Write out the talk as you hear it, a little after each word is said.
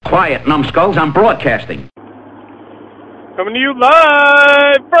Quiet, numbskulls, I'm broadcasting. Coming to you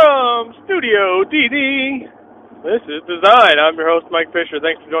live from Studio DD. This is Design. I'm your host, Mike Fisher.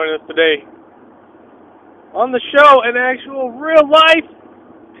 Thanks for joining us today. On the show, an actual real-life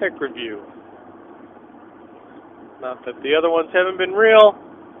tech review. Not that the other ones haven't been real,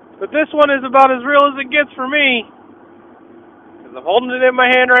 but this one is about as real as it gets for me. Because I'm holding it in my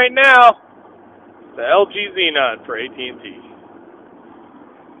hand right now. The LG Xenon for AT&T.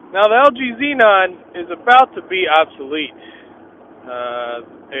 Now, the LG Xenon is about to be obsolete.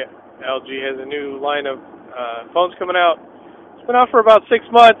 LG has a new line of phones coming out. It's been out for about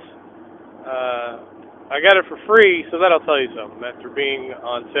 6 months. I got it for free, so that'll tell you something. After being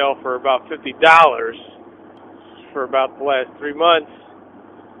on sale for about $50 for about the last 3 months,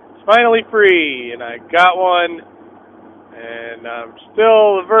 it's finally free, and I got one, and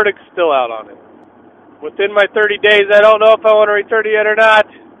the verdict's still out on it. Within my 30 days, I don't know if I want to return it yet or not.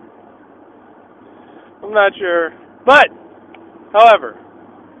 I'm not sure. But, however,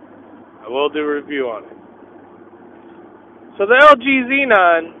 I will do a review on it. So the LG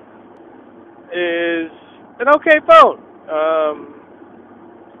Xenon is an okay phone.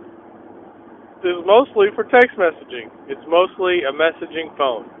 It's mostly for text messaging. It's mostly a messaging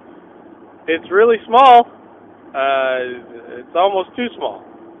phone. It's really small. It's almost too small.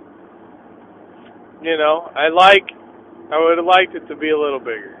 You know, I would have liked it to be a little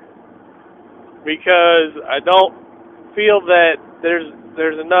bigger, because I don't feel that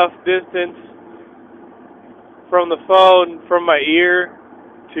there's enough distance from the phone, from my ear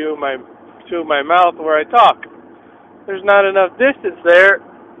to my mouth where I talk. There's not enough distance there,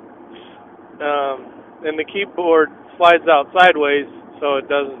 and the keyboard slides out sideways, so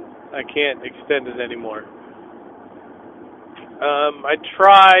I can't extend it anymore. I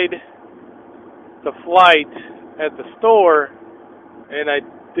tried the flight at the store, and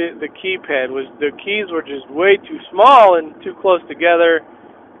the keys were just way too small and too close together.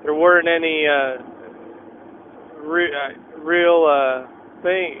 There weren't any real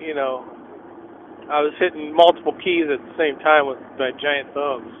thing, you know. I was hitting multiple keys at the same time with my giant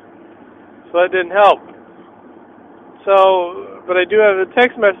thumbs, so that didn't help. So, but I do have a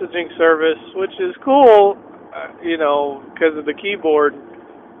text messaging service, which is cool, you know, because of the keyboard,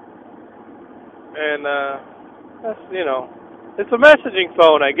 and that's, you know. It's a messaging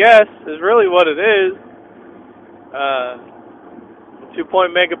phone, I guess, is really what it is. The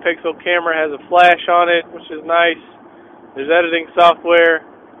 2-point megapixel camera has a flash on it, which is nice. There's editing software,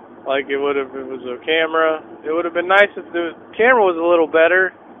 like it would have if it was a camera. It would have been nice if the camera was a little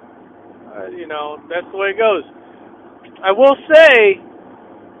better. You know, that's the way it goes. I will say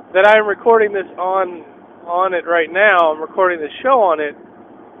that I'm recording this on it right now. I'm recording the show on it,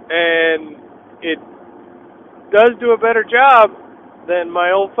 and it does do a better job than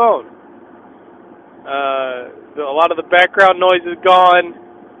my old phone. A lot of the background noise is gone.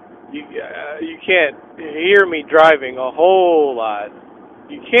 You can't hear me driving a whole lot.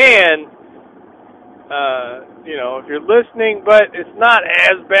 You can, you know, if you're listening, but it's not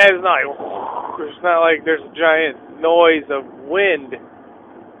as bad as it's not like there's a giant noise of wind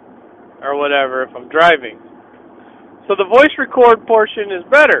or whatever if I'm driving. So the voice record portion is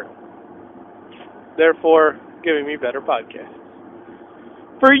better, therefore giving me better podcasts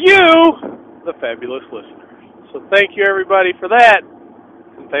for you, the fabulous listeners. So thank you, everybody, for that,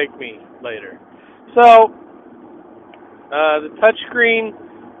 and thank me later. So the touchscreen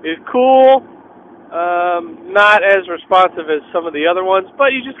is cool, not as responsive as some of the other ones,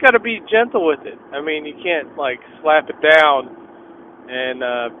 but you just got to be gentle with it. I mean, you can't like slap it down and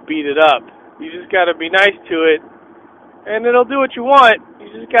beat it up. You just got to be nice to it, and it'll do what you want. You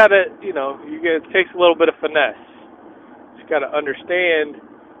just got to, you know, it takes a little bit of finesse. You just got to understand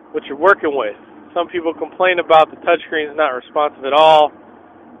what you're working with. Some people complain about the touchscreen is not responsive at all,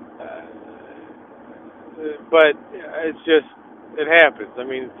 but it happens. I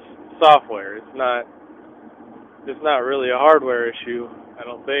mean, it's software. It's not really a hardware issue, I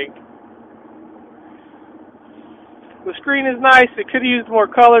don't think. The screen is nice. It could have used more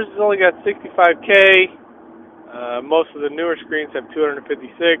colors. It's only got 65K. Most of the newer screens have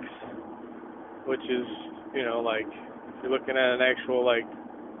 256, which is, you know, like, if you're looking at an actual, like,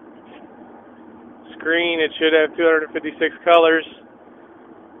 screen, it should have 256 colors.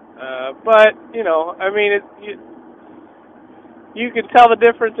 But, you know, I mean, you can tell the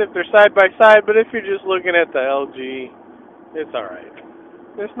difference if they're side by side, but if you're just looking at the LG, it's all right.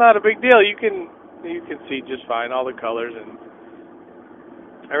 It's not a big deal. You can see just fine all the colors, and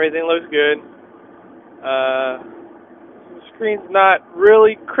everything looks good. The screen's not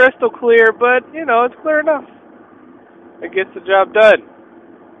really crystal clear, but, you know, it's clear enough. It gets the job done.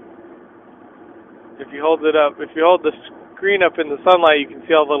 if you hold the screen up in the sunlight, you can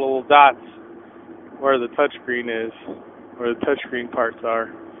see all the little dots where the touchscreen is, where the touchscreen parts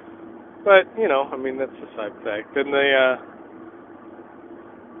are. But I mean, that's a side fact. And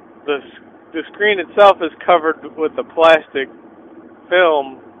the screen itself is covered with a plastic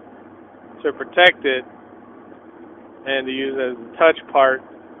film to protect it, and to use as a touch part.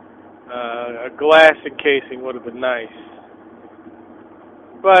 A glass encasing would have been nice.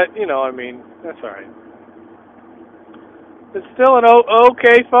 But, I mean, that's alright. It's still an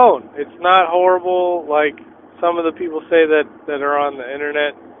okay phone. It's not horrible like some of the people say that are on the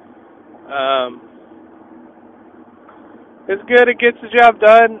internet. It's good. It gets the job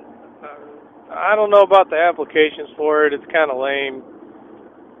done. I don't know about the applications for it. It's kind of lame.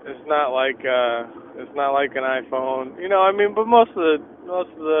 It's not like an iPhone. I mean, but most of the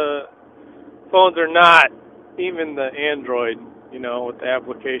phones are not. Even the Android, with the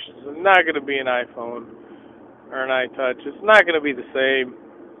applications, it's not going to be an iPhone or an iTouch. It's not going to be the same.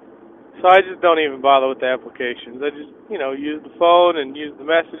 So I just don't even bother with the applications. I just, use the phone and use the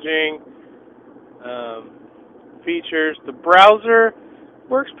messaging features. The browser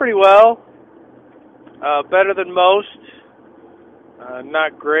works pretty well. Better than most.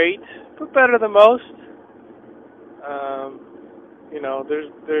 Not great, but better than most.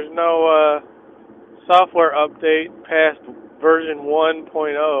 There's no software update past version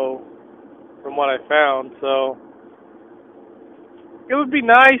 1.0 from what I found. So it would be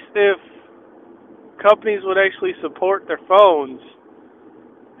nice if companies would actually support their phones,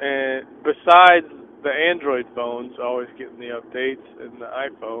 and besides the Android phones always getting the updates and the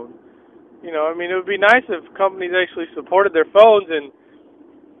iPhone. I mean, it would be nice if companies actually supported their phones and,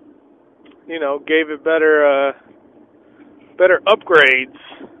 gave it better upgrades.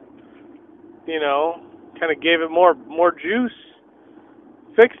 Kind of gave it more juice.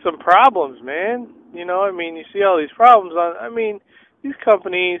 Fix some problems, man. I mean, you see all these problems these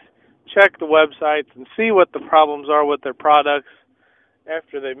companies check the websites and see what the problems are with their products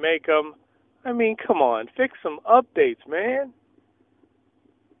after they make them. I mean, come on, fix some updates, man.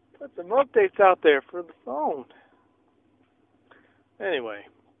 Put some updates out there for the phone. Anyway,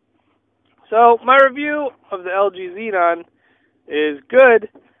 so my review of the LG Xenon is good.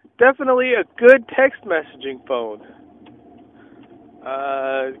 Definitely a good text messaging phone.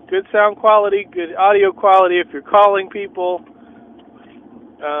 Good sound quality, good audio quality if you're calling people.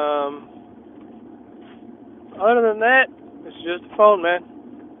 Other than that, it's just a phone, man.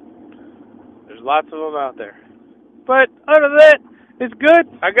 There's lots of them out there. But other than that, it's good.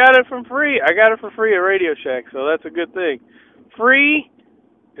 I got it for free. I got it for free at Radio Shack, so that's a good thing. Free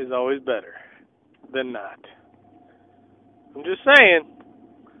is always better than not. I'm just saying.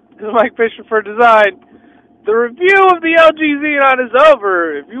 This is Mike Fisher for Design. The review of the LG Xenon is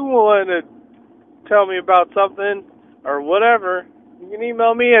over. If you want to tell me about something or whatever, you can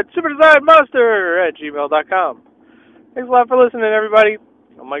email me at superdesignmonster@gmail.com. Thanks a lot for listening, everybody.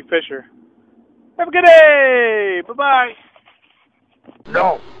 I'm Mike Fisher. Have a good day. Bye-bye.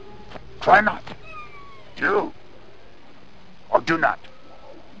 No. Try not. Do. Or do not.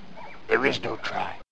 There is no try.